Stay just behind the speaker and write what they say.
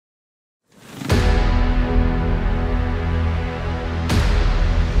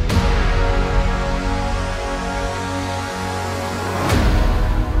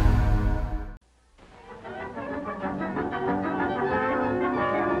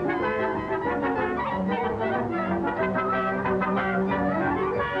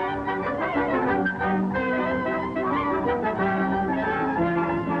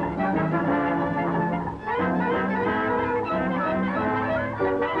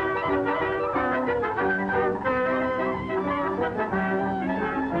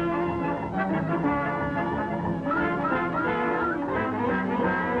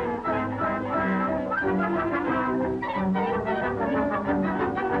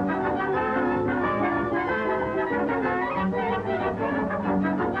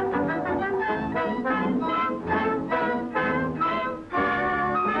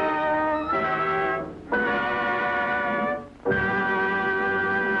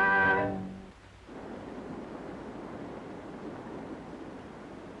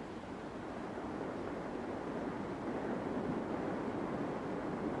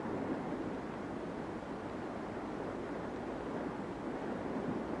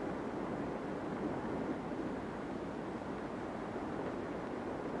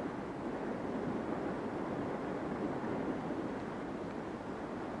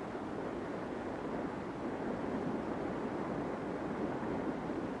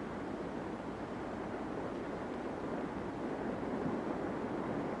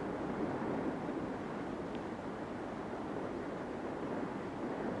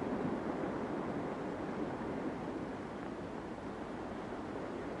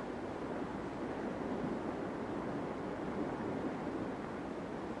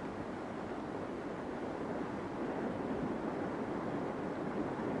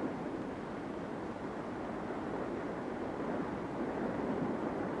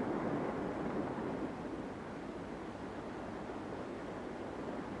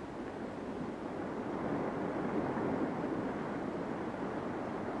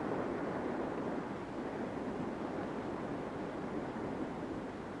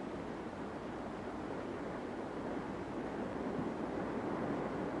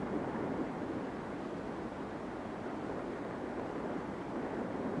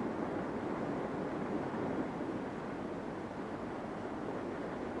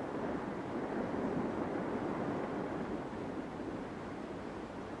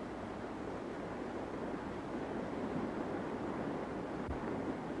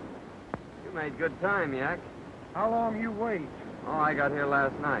made good time, Yak. How long you wait? Oh, I got here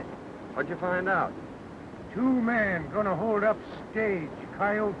last night. What'd you find out? 2 men gonna hold up stage,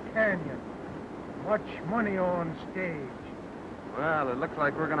 Coyote Canyon. Much money on stage. Well, it looks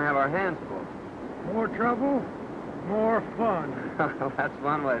like we're gonna have our hands full. More trouble, more fun. Well, that's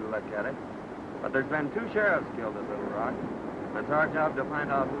one way to look at it. But there's been 2 sheriffs killed at Little Rock. It's our job to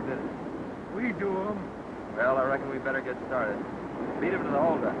find out who did it. We do 'em. Well, I reckon we better get started. Beat him to the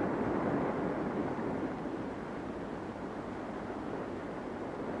holdup.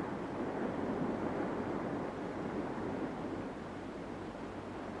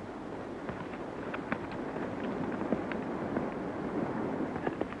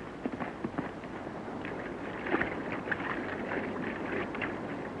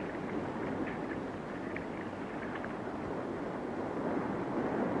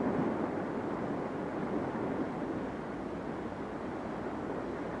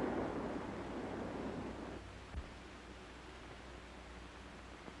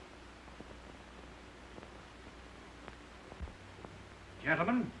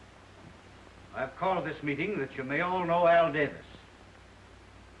 Gentlemen, I've called this meeting that you may all know Al Davis.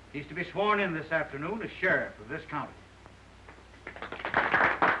 He's to be sworn in this afternoon as sheriff of this county.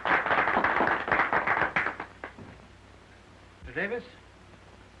 Mr. Davis,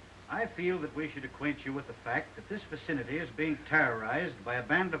 I feel that we should acquaint you with the fact that this vicinity is being terrorized by a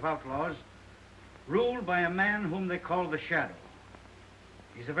band of outlaws ruled by a man whom they call the Shadow.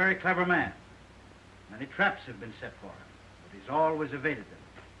 He's a very clever man. Many traps have been set for him, but he's always evaded them.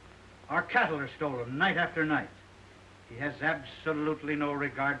 Our cattle are stolen night after night. He has absolutely no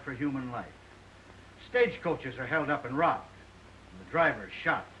regard for human life. Stagecoaches are held up and robbed, and the drivers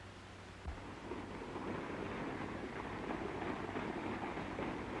shot.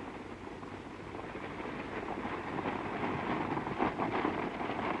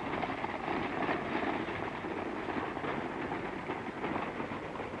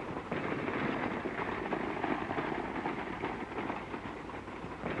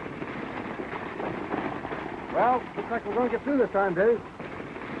 Well, looks like we're going to get through this time, Dave.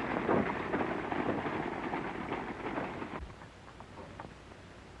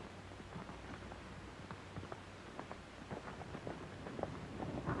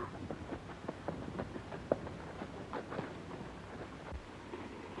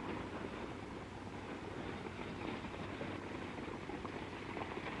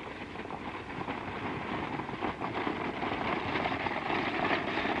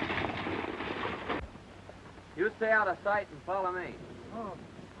 You stay out of sight and follow me. Oh.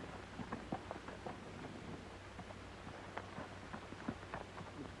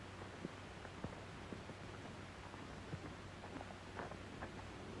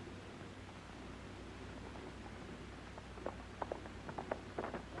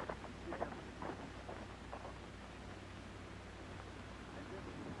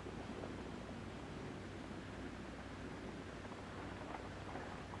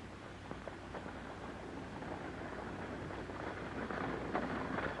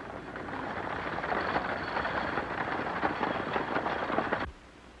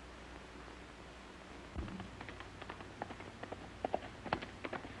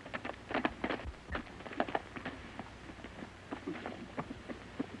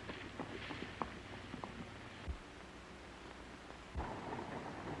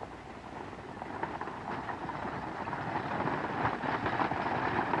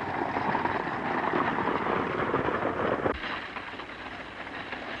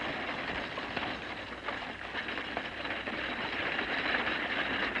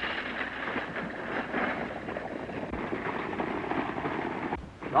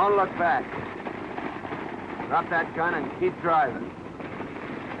 Don't look back. Drop that gun and keep driving.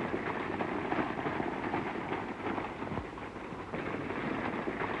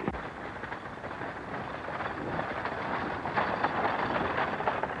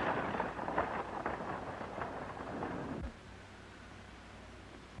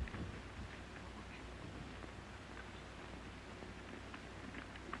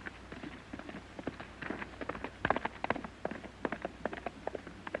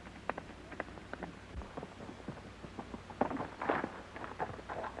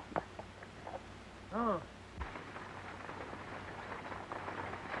 Oh.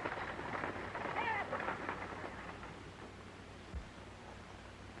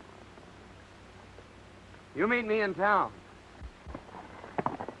 You meet me in town.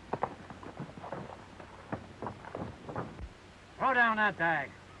 Throw down that bag.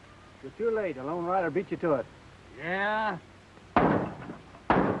 You're too late. A lone rider beat you to it. Yeah?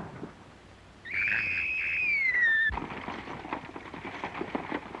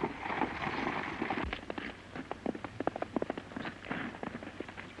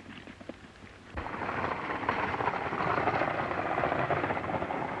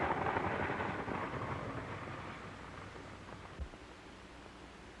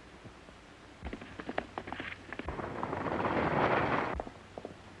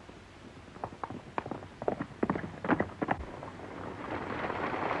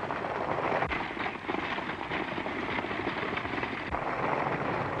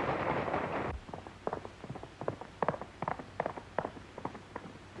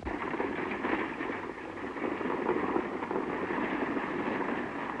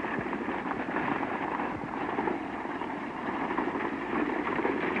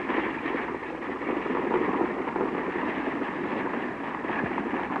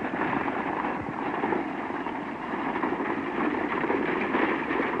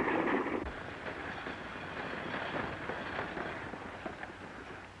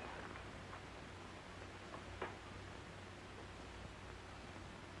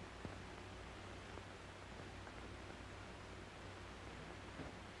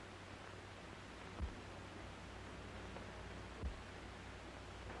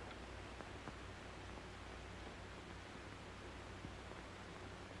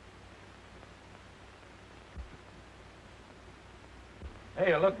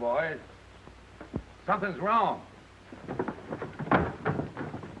 Hey, look, boys. Something's wrong.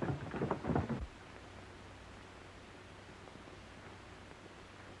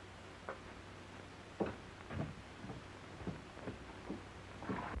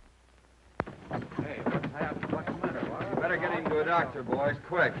 Hey, what's happened? What's the matter, boy? You better get him to a doctor, boys,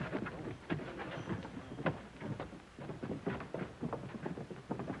 quick.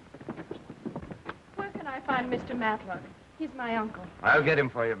 Where can I find Mr. Matlock? He's my uncle. I'll get him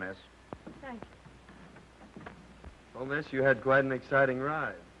for you, miss. Thank you. Oh, miss, you had quite an exciting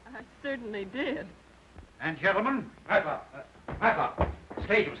ride. I certainly did. And gentlemen, Matlock. The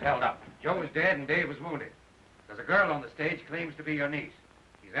stage was held up. Joe was dead and Dave was wounded. There's a girl on the stage claims to be your niece.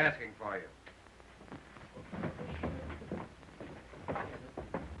 He's asking for you.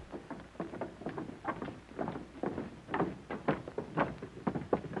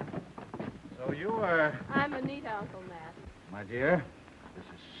 so you are... I'm Anita, Uncle Matt. My dear, this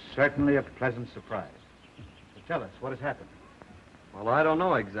is certainly a pleasant surprise. So tell us, what has happened? Well, I don't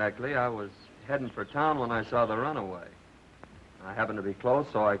know exactly. I was heading for town when I saw the runaway. I happened to be close,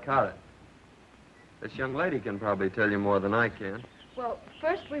 so I caught it. This young lady can probably tell you more than I can. Well,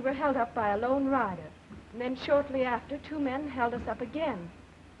 first we were held up by a lone rider. And then shortly after, 2 men held us up again.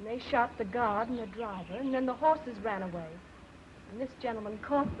 And they shot the guard and the driver, and then the horses ran away. And this gentleman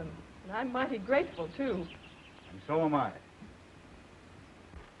caught them. And I'm mighty grateful, too. And so am I.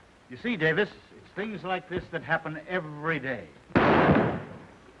 You see, Davis, it's things like this that happen every day.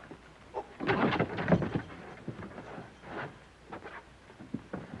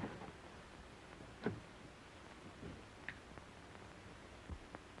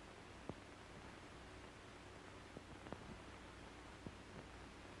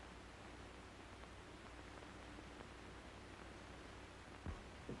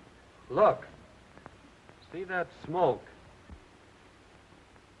 Look. See that smoke?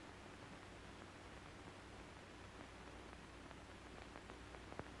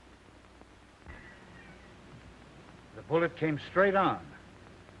 The bullet came straight on.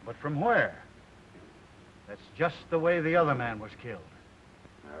 But from where? That's just the way the other man was killed.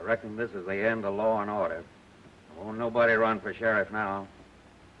 I reckon this is the end of law and order. Won't nobody run for sheriff now.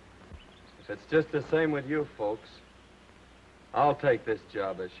 If it's just the same with you folks, I'll take this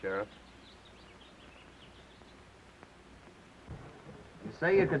job as sheriff. You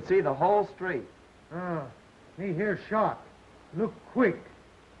say you could see the whole street. Me hear shot. Look quick.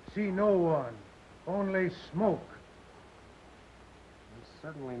 See no one. Only smoke. It's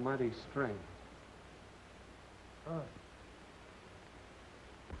certainly mighty strange.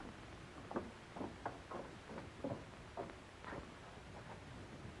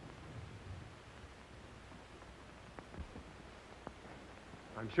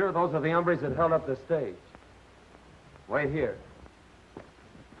 I'm sure those are the hombres that held up the stage. Wait here.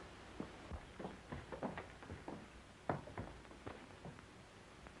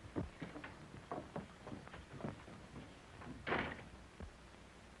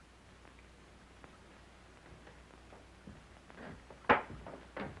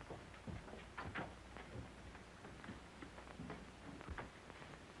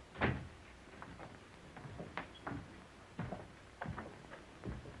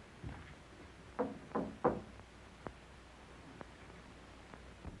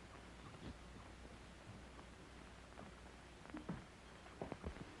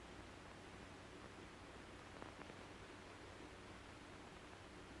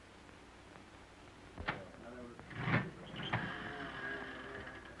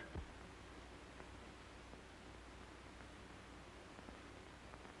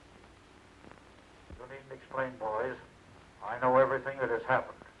 You needn't explain, boys. I know everything that has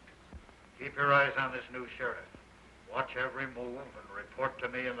happened. Keep your eyes on this new sheriff. Watch every move and report to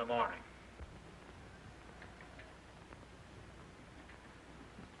me in the morning.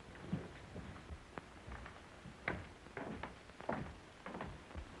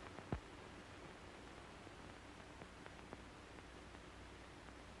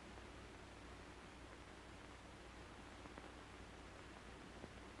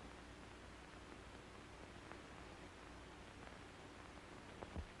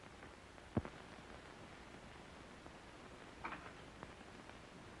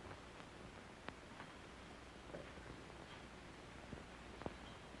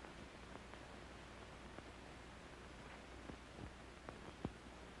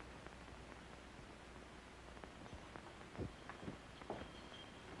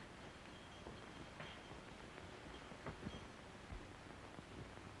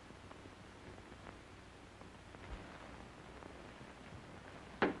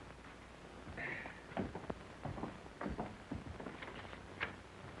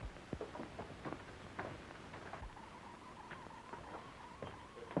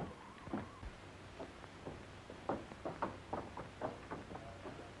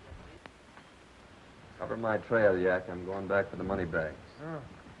 for my trail, Yak. I'm going back for the money bags. Oh.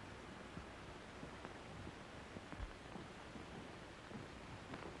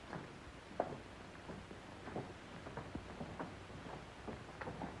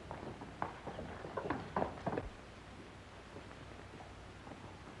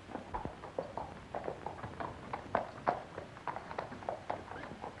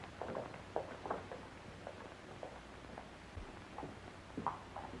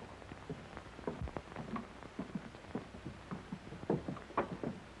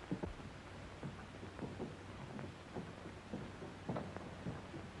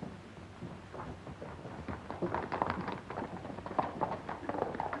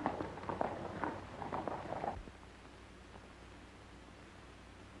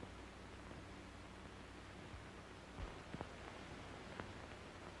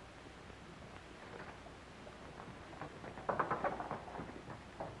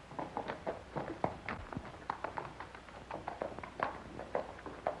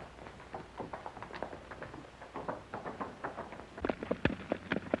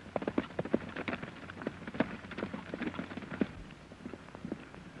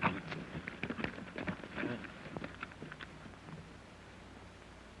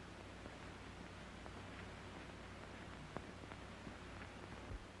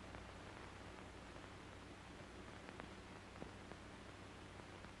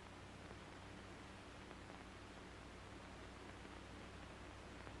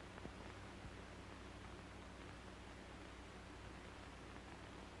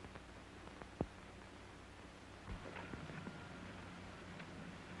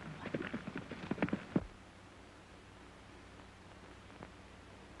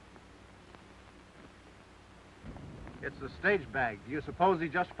 It's the stage bag. Do you suppose he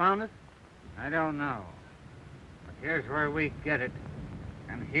just found it? I don't know. But here's where we get it.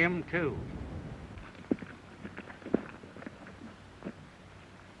 And him, too.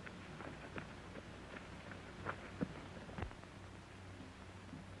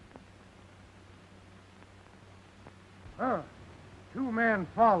 Huh. Two-man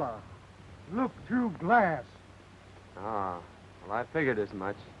follow. Look through glass. Ah, well, I figured as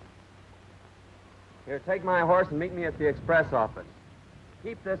much. Here, take my horse and meet me at the express office.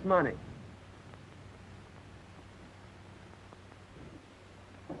 Keep this money.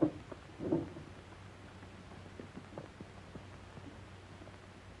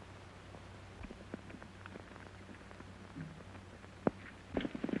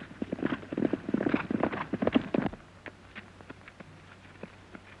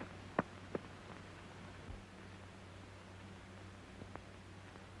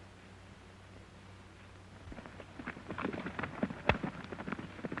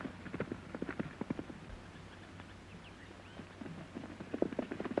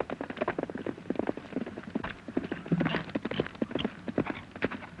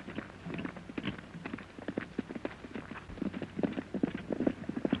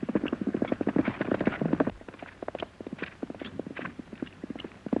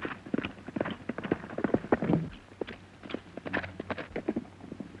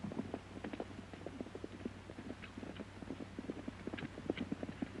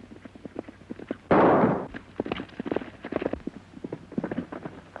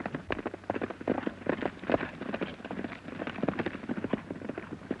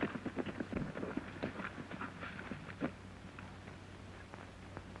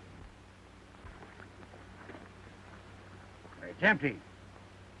 It's empty.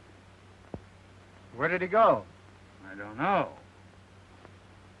 Where did he go? I don't know.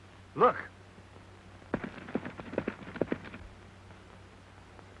 Look.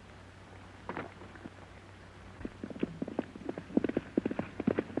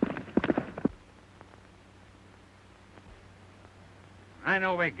 I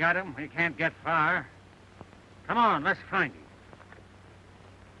know we got him. We can't get far. Come on, let's find him.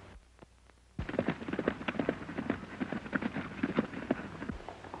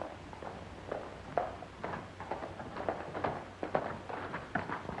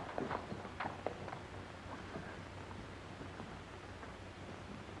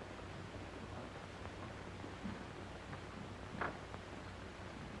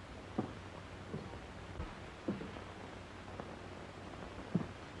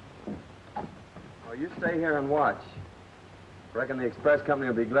 Oh, you stay here and watch. Reckon the express company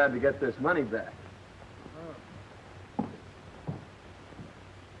will be glad to get this money back.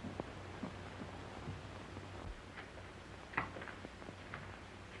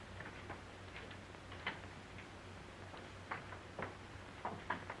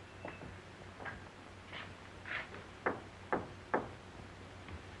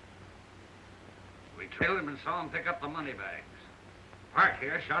 We trailed him and saw him pick up the money bags. Park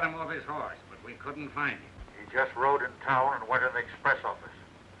here shot him off his horse, but we couldn't find him. He just rode in town and went in the express office.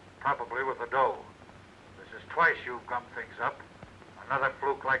 Probably with the dough. This is twice you've gummed things up. Another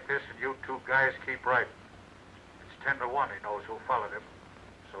fluke like this and you two guys keep right. It's 10 to 1 he knows who followed him.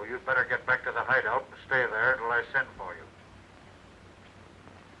 So you'd better get back to the hideout and stay there until I send for you.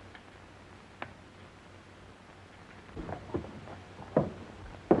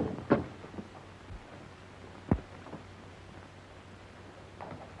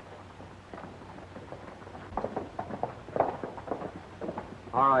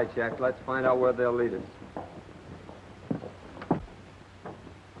 All right, Jack, let's find out where they'll lead us.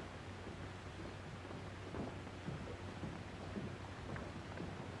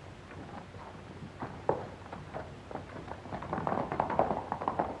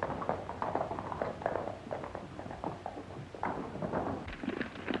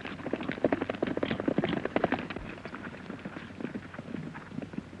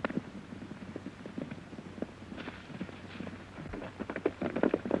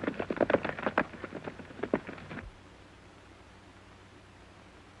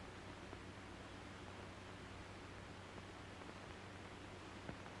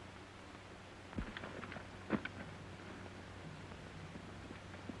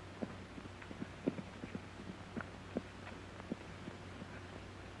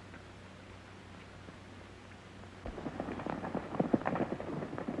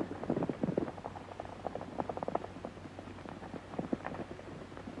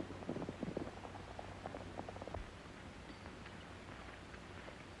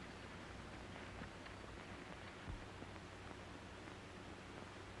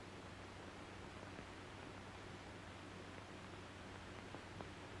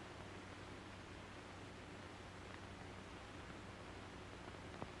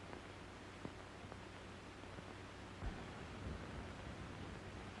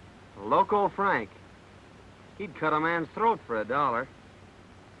 Local Frank. He'd cut a man's throat for $1.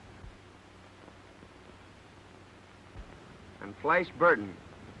 And Flash Burton,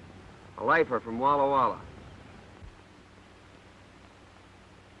 a lifer from Walla Walla.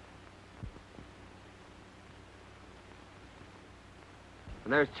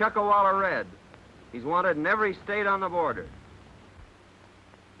 And there's Chuckawalla Red. He's wanted in every state on the border.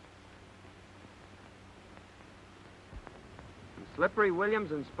 Slippery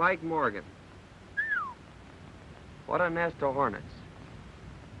Williams and Spike Morgan. What a nest of hornets.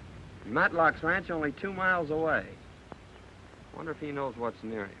 And Matlock's ranch only 2 miles away. Wonder if he knows what's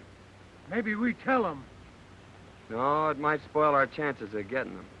near him. Maybe we tell him. No, it might spoil our chances of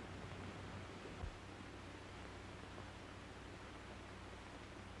getting them.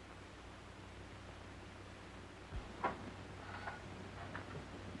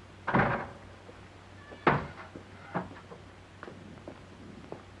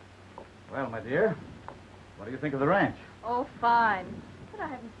 Well, my dear, what do you think of the ranch? Oh, fine. But I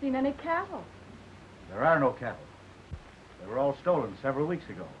haven't seen any cattle. There are no cattle. They were all stolen several weeks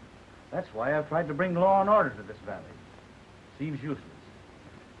ago. That's why I've tried to bring law and order to this valley. Seems useless.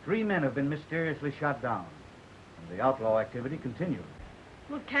 3 men have been mysteriously shot down, and the outlaw activity continues.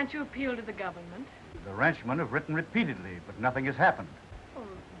 Well, can't you appeal to the government? The ranchmen have written repeatedly, but nothing has happened. Well,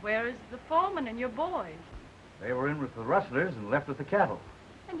 where is the foreman and your boys? They were in with the rustlers and left with the cattle.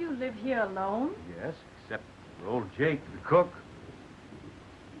 And you live here alone? Yes, except for old Jake, the cook.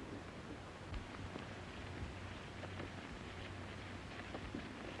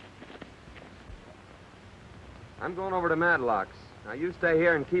 I'm going over to Matlock's. Now, you stay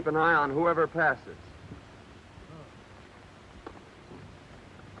here and keep an eye on whoever passes.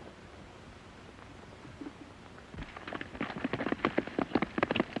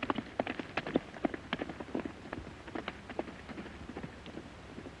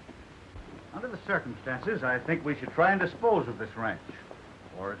 Under the circumstances, I think we should try and dispose of this ranch.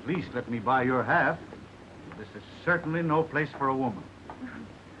 Or at least let me buy your half. This is certainly no place for a woman.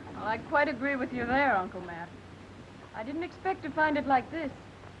 Well, I quite agree with you there, Uncle Matt. I didn't expect to find it like this.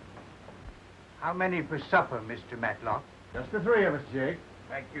 How many for supper, Mr. Matlock? Just the 3 of us, Jake.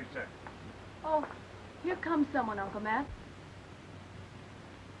 Thank you, sir. Oh, here comes someone, Uncle Matt.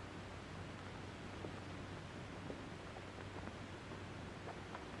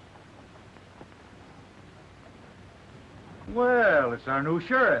 Well, it's our new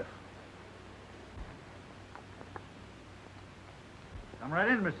sheriff. Come right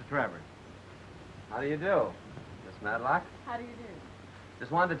in, Mr. Travers. How do you do, Miss Matlock? How do you do?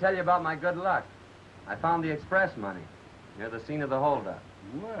 Just wanted to tell you about my good luck. I found the express money near the scene of the holdup.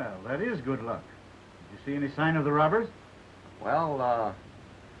 Well, that is good luck. Did you see any sign of the robbers? Well,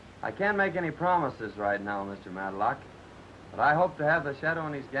 I can't make any promises right now, Mr. Matlock, but I hope to have the Shadow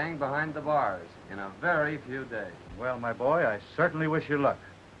and his gang behind the bars in a very few days. Well, my boy, I certainly wish you luck.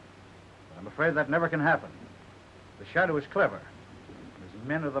 But I'm afraid that never can happen. The Shadow is clever. His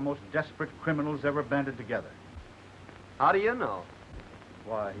men are the most desperate criminals ever banded together. How do you know?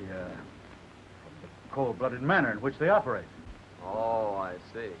 Why, from the cold-blooded manner in which they operate. Oh, I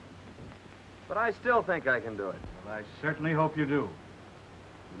see. But I still think I can do it. Well, I certainly hope you do.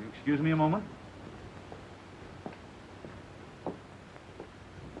 Will you excuse me a moment?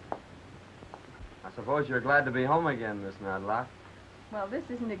 I suppose you're glad to be home again, Miss Matlock. Well, this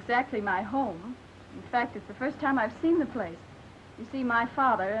isn't exactly my home. In fact, it's the first time I've seen the place. You see, my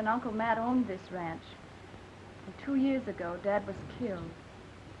father and Uncle Matt owned this ranch. And 2 years ago, Dad was killed.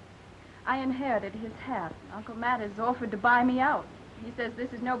 I inherited his hat. Uncle Matt has offered to buy me out. He says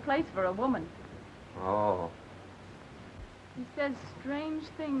this is no place for a woman. Oh. He says strange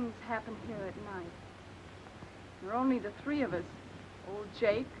things happen here at night. There are only the three of us. Old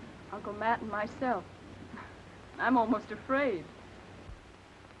Jake, Uncle Matt, and myself. I'm almost afraid.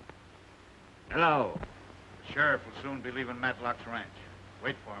 Hello. The sheriff will soon be leaving Matlock's ranch.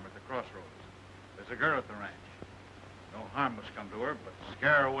 Wait for him at the crossroads. There's a girl at the ranch. No harm must come to her, but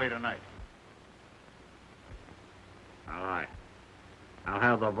scare her away tonight. All right. I'll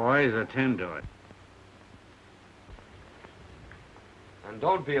have the boys attend to it. And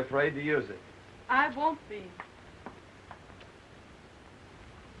don't be afraid to use it. I won't be.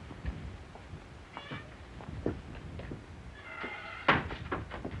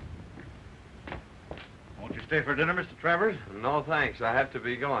 Won't you stay for dinner, Mr. Travers? No, thanks. I have to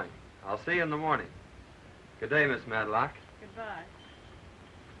be going. I'll see you in the morning. Good day, Miss Matlock. Goodbye.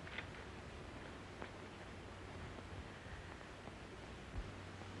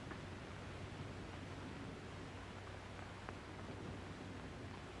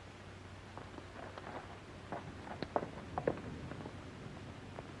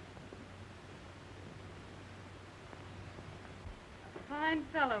 Fine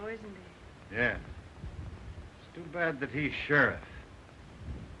fellow, isn't he? Yeah. It's too bad that he's sheriff.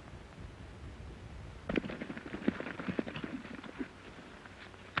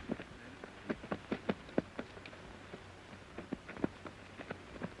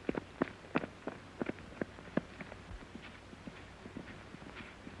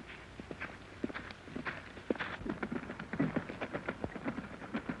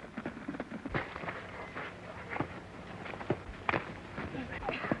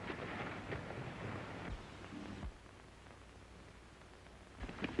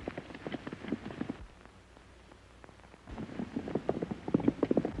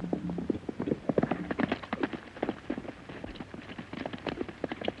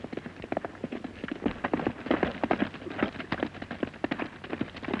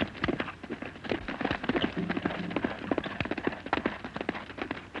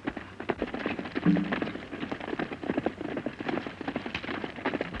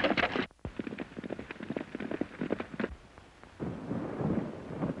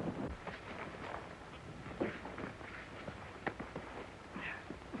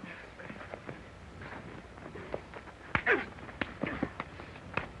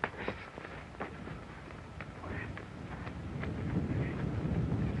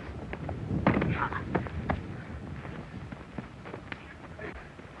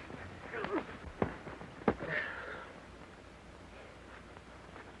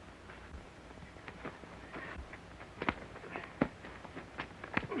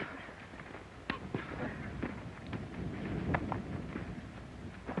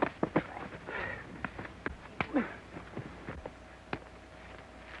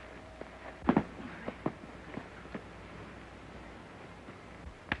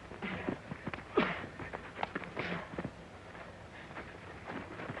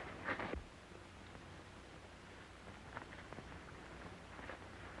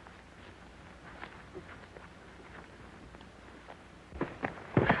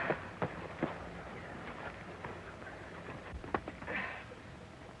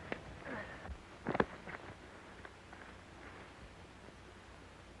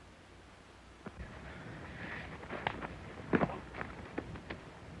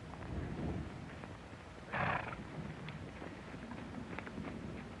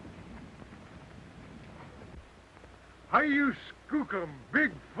 How you skook 'em?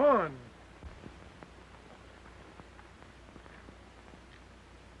 Big fun.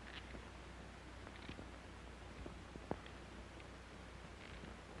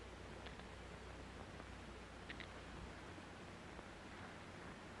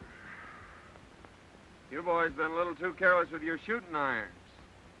 You boys been a little too careless with your shooting irons.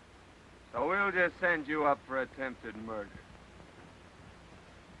 So we'll just send you up for attempted murder.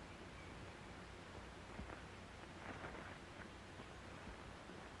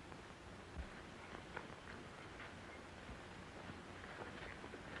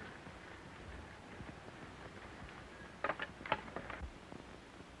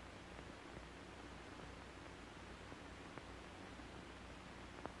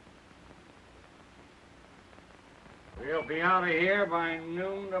 We'll be out of here by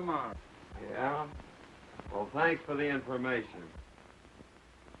noon tomorrow. Yeah? Well, thanks for the information.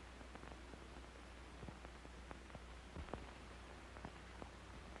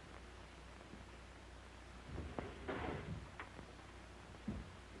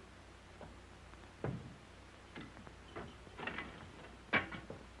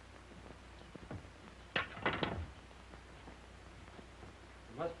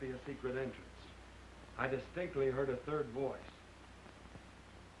 There must be a secret entrance. I distinctly heard a third voice.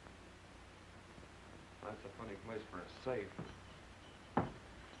 That's a funny place for a safe.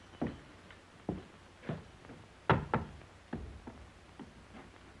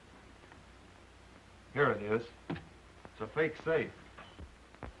 Here it is. It's a fake safe.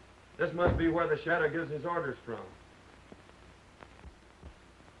 This must be where the Shadow gives his orders from.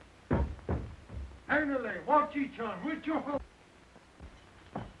 Henry, watch each on with your hook.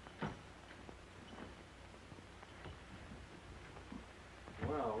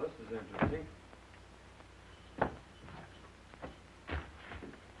 Well, this is interesting.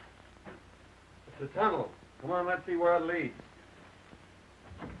 It's a tunnel. Come on, let's see where it leads.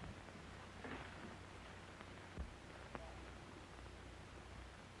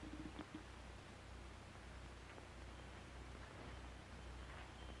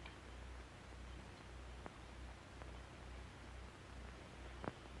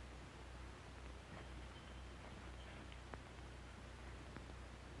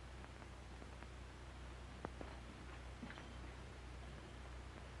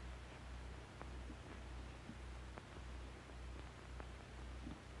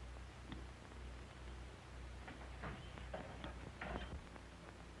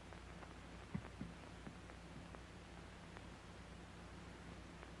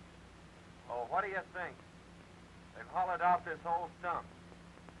 Oh, what do you think? They've hollowed out this whole stump.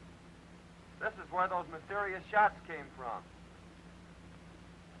 This is where those mysterious shots came from.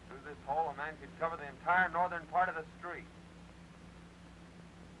 Through this hole, a man could cover the entire northern part of the street.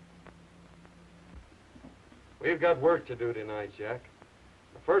 We've got work to do tonight, Jack.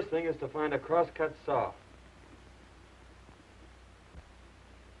 The first thing is to find a crosscut saw.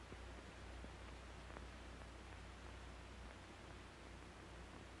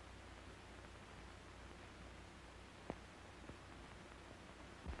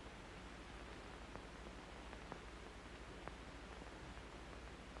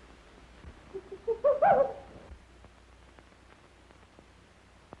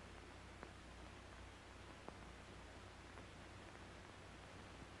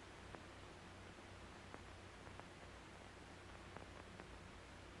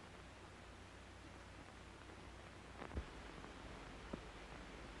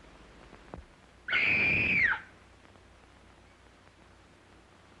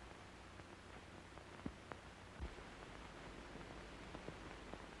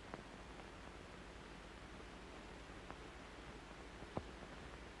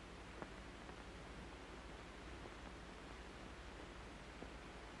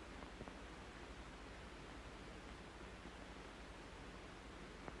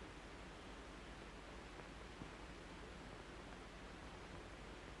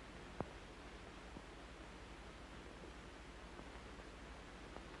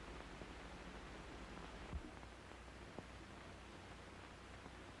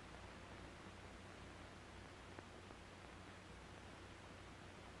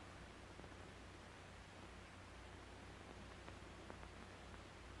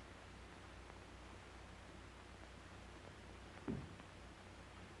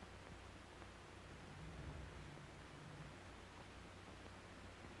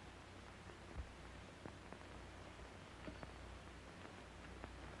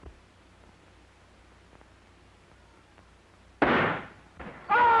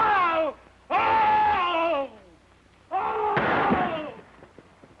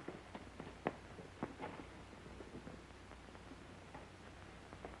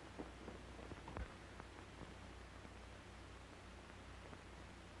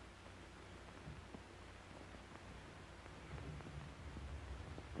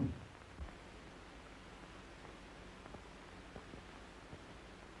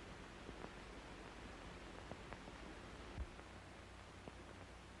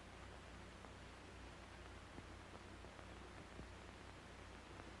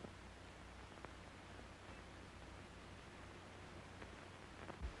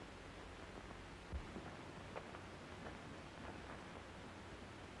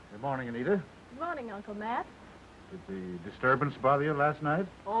 Good morning, Anita. Good morning, Uncle Matt. Did the disturbance bother you last night?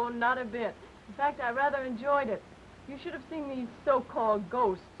 Oh, not a bit. In fact, I rather enjoyed it. You should have seen these so-called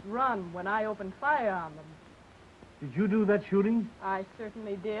ghosts run when I opened fire on them. Did you do that shooting? I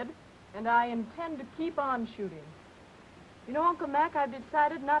certainly did, and I intend to keep on shooting. You know, Uncle Mac, I've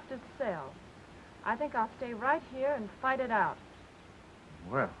decided not to sell. I think I'll stay right here and fight it out.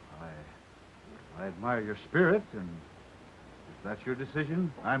 Well, I admire your spirit, and if that's your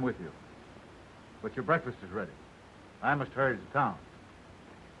decision, I'm with you. But your breakfast is ready. I must hurry to town.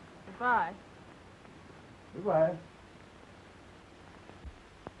 Goodbye. Goodbye.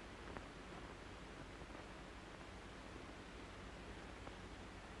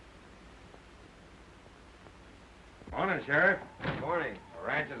 Morning, Sheriff. Morning. The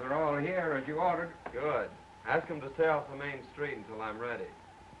ranches are all here as you ordered. Good. Ask them to stay off the main street until I'm ready.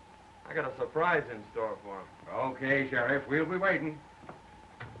 I got a surprise in store for them. Okay, Sheriff, we'll be waiting.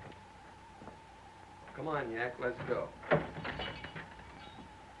 Come on, Yak, let's go. Come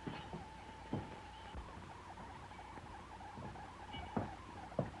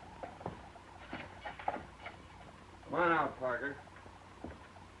on out, Parker.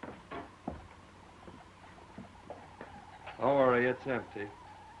 Don't worry, it's empty.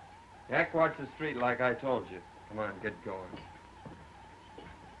 Yak, watch the street like I told you. Come on, get going.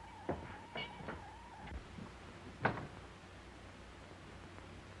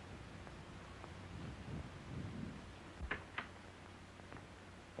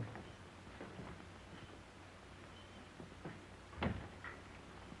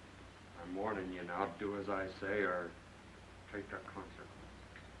 I'm warning you now, do as I say or take the consequences.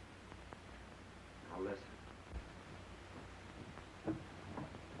 Now listen.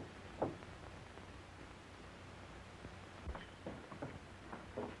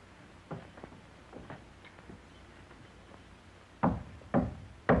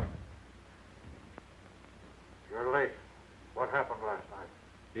 You're late. What happened last night?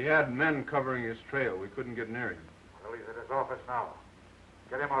 He had men covering his trail. We couldn't get near him. Well, he's at his office now.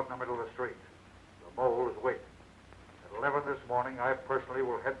 Get him out in the middle of the street. The mole is waiting. At 11 this morning, I personally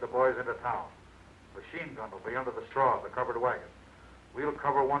will head the boys into town. Machine gun will be under the straw of the covered wagon. We'll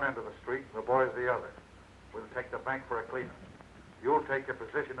cover one end of the street and the boys the other. We'll take the bank for a cleanup. You'll take your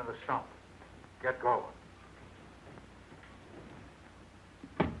position in the stump. Get going.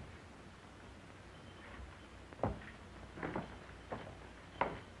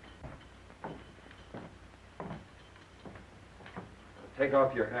 Take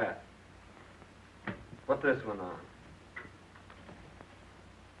off your hat. Put this one on.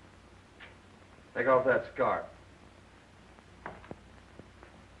 Take off that scarf.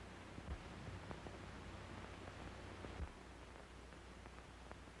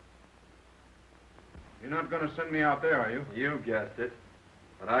 You're not going to send me out there, are you? You guessed it.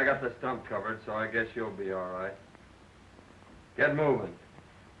 But I got the stump covered, so I guess you'll be all right. Get moving.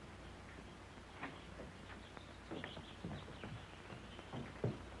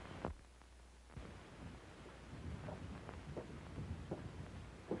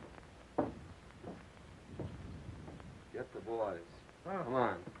 Get the boys. Come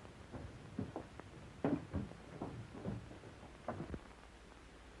on.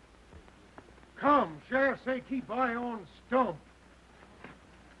 Come, Sheriff say keep eye on stump.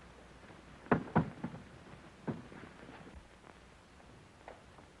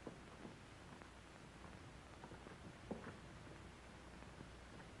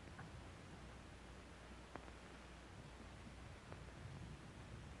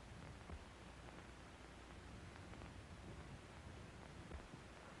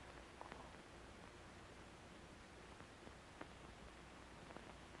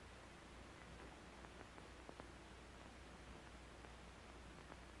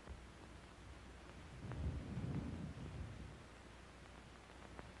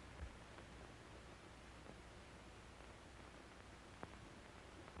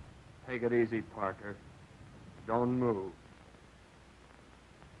 Take it easy, Parker. Don't move.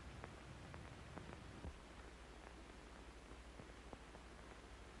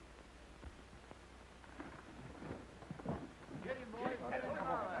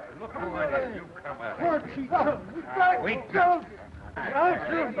 Look over you come out. Where'd she go? Wait. I'll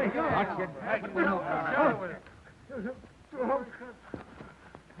shoot the gun. Watch your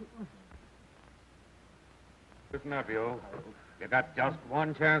Listen up, you. You got just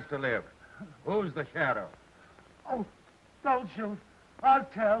one chance to live. Who's the shadow? Oh, don't shoot. I'll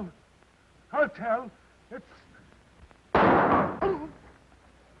tell. I'll tell. It's...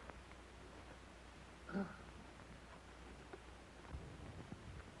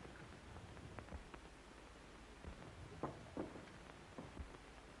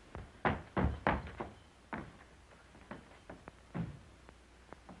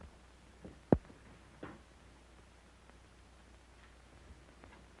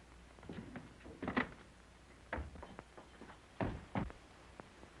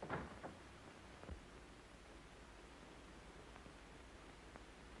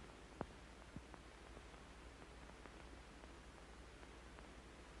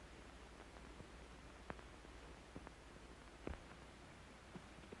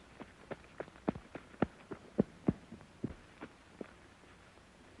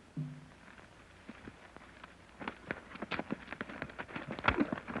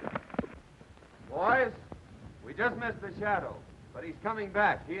 just missed the shadow, but he's coming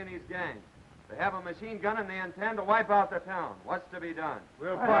back, he and his gang. They have a machine gun and they intend to wipe out the town. What's to be done?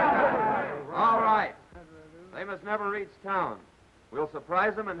 We'll find out. All right. They must never reach town. We'll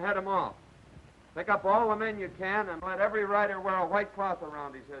surprise them and head them off. Pick up all the men you can and let every rider wear a white cloth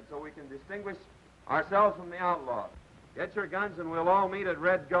around his head so we can distinguish ourselves from the outlaws. Get your guns and we'll all meet at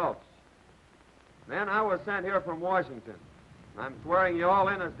Red Gulch. Men, I was sent here from Washington. I'm swearing you all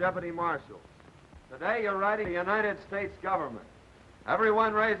in as deputy marshals. Today you're riding the United States government.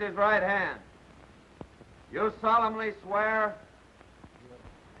 Everyone raise his right hand. You solemnly swear?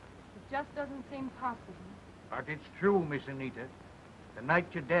 It just doesn't seem possible. But it's true, Miss Anita. The night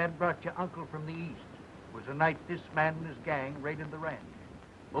your dad brought your uncle from the east was the night this man and his gang raided the ranch.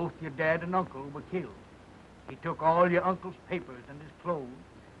 Both your dad and uncle were killed. He took all your uncle's papers and his clothes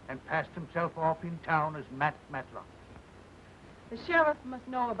and passed himself off in town as Matt Matlock. The sheriff must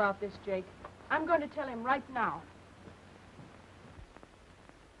know about this, Jake. I'm going to tell him right now.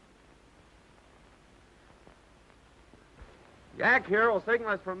 Yak here will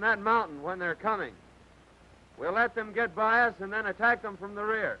signal us from that mountain when they're coming. We'll let them get by us and then attack them from the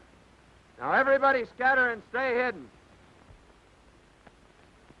rear. Now everybody scatter and stay hidden.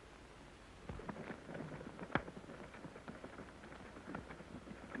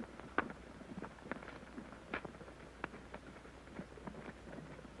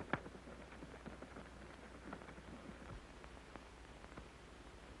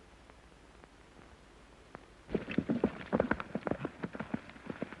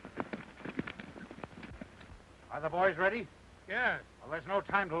 Are the boys ready? Yes. Well, there's no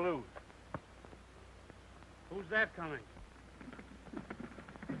time to lose. Who's that coming?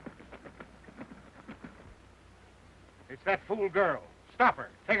 It's that fool girl. Stop her.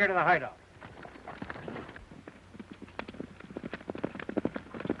 Take her to the hideout.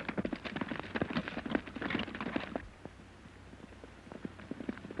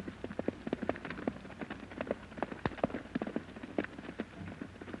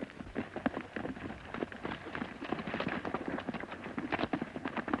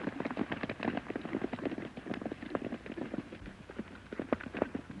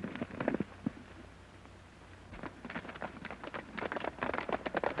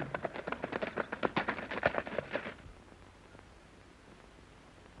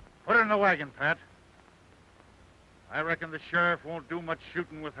 Put her in the wagon, Pat. I reckon the sheriff won't do much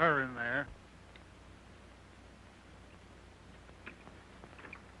shooting with her in there.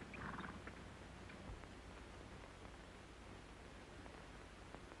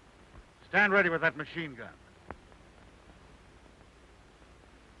 Stand ready with that machine gun.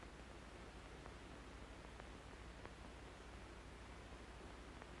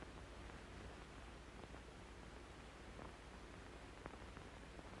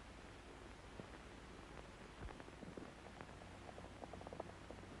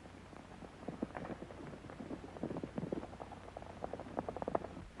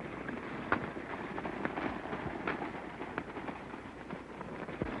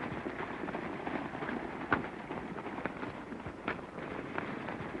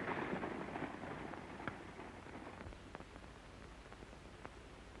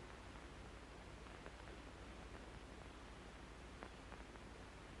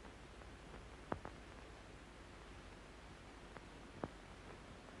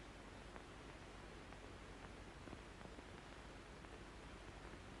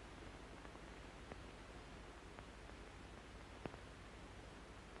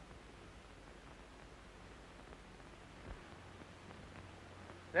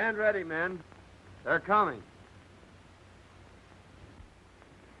 Stand ready, men. They're coming.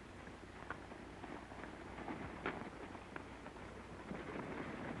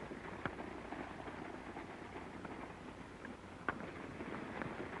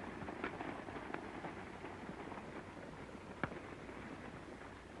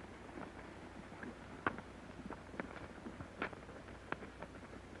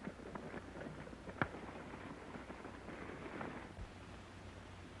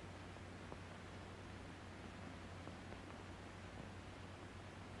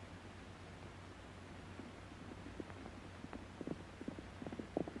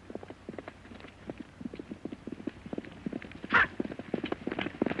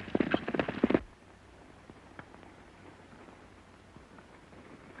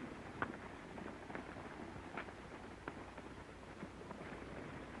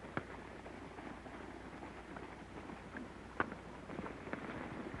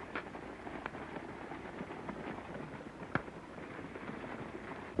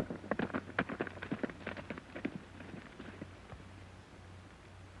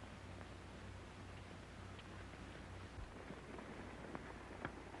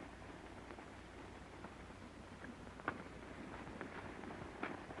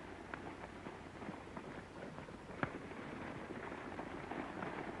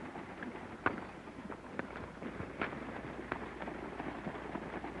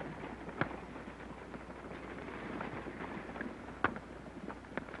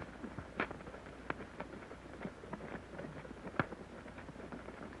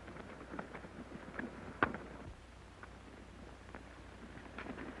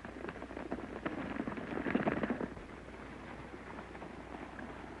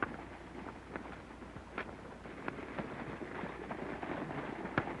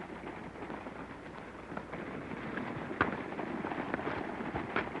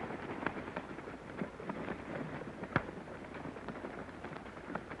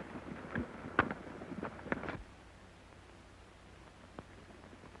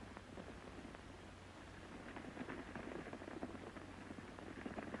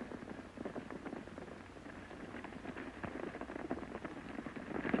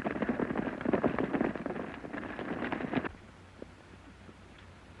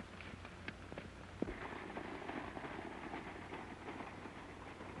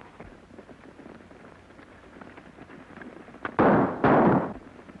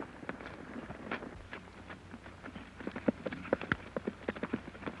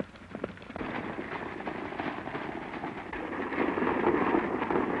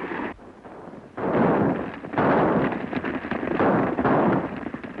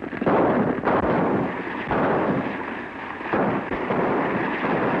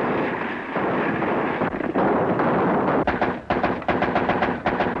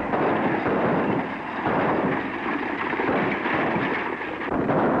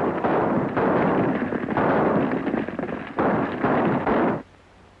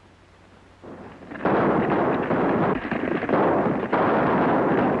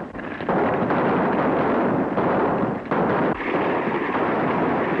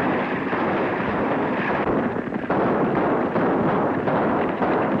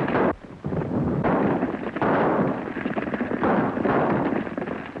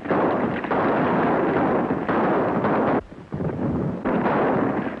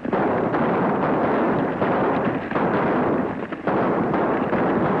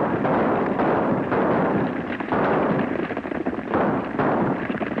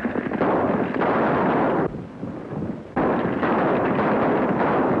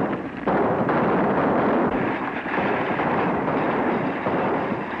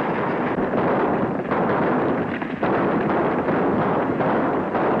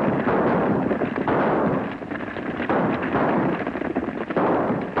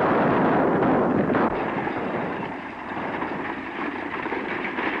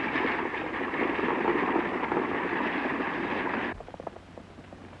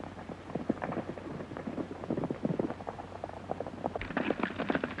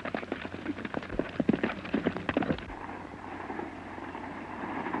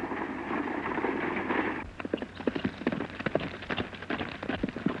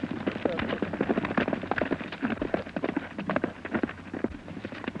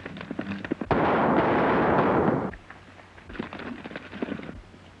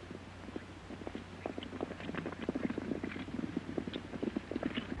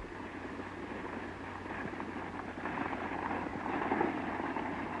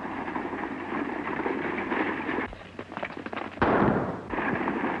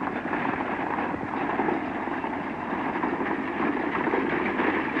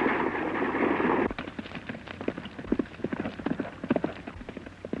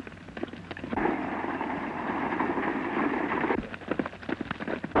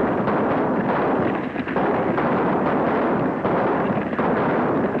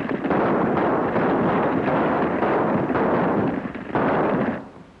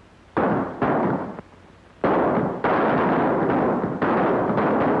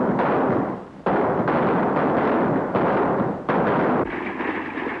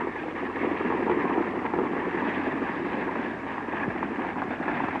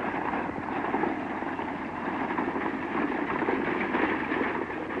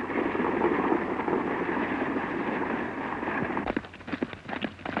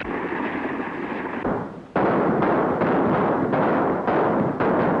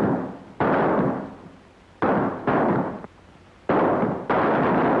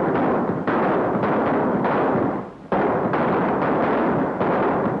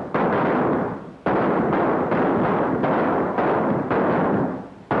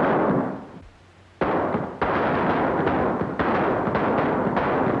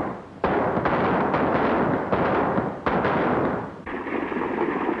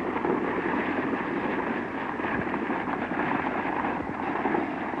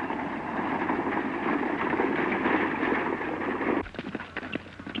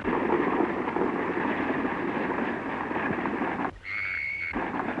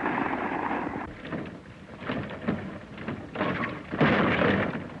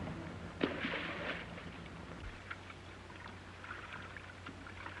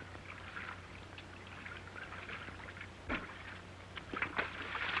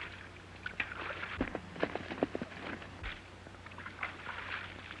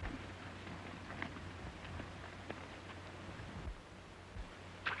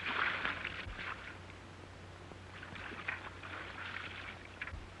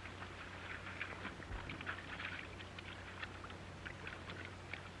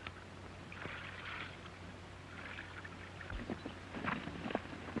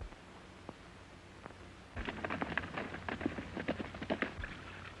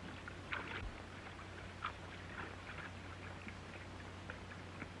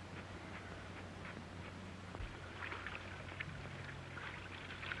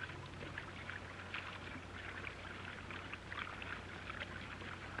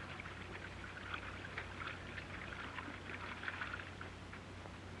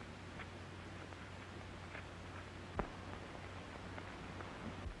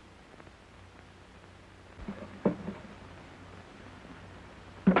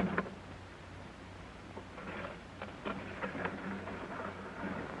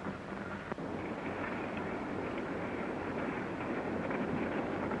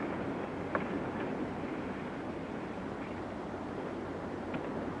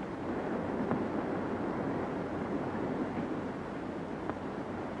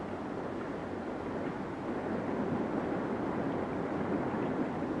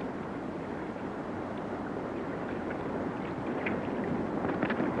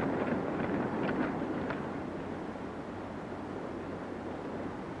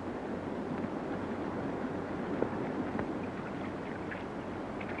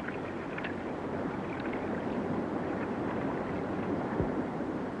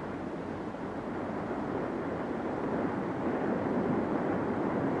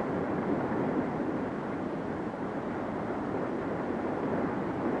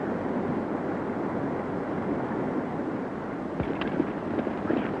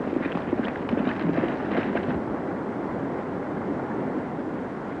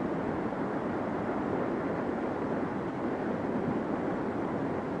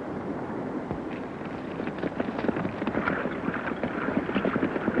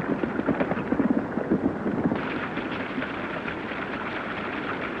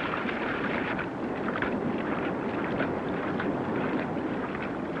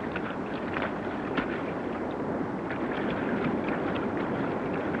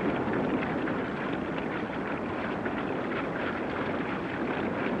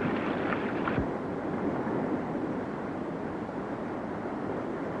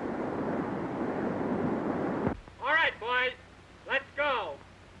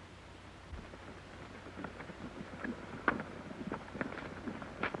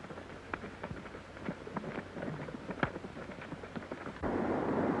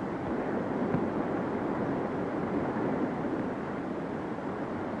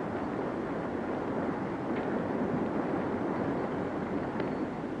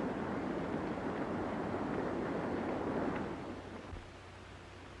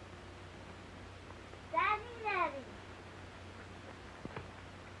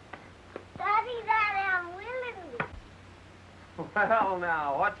 Well,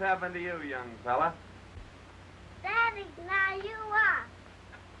 now, what's happened to you, young fella? Daddy, now you are.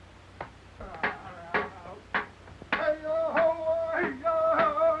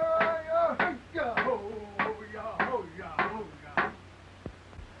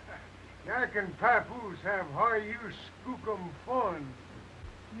 Yak and Papoose have high-use skookum fun.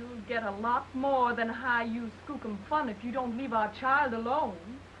 You'll get a lot more than high-use skookum fun if you don't leave our child alone.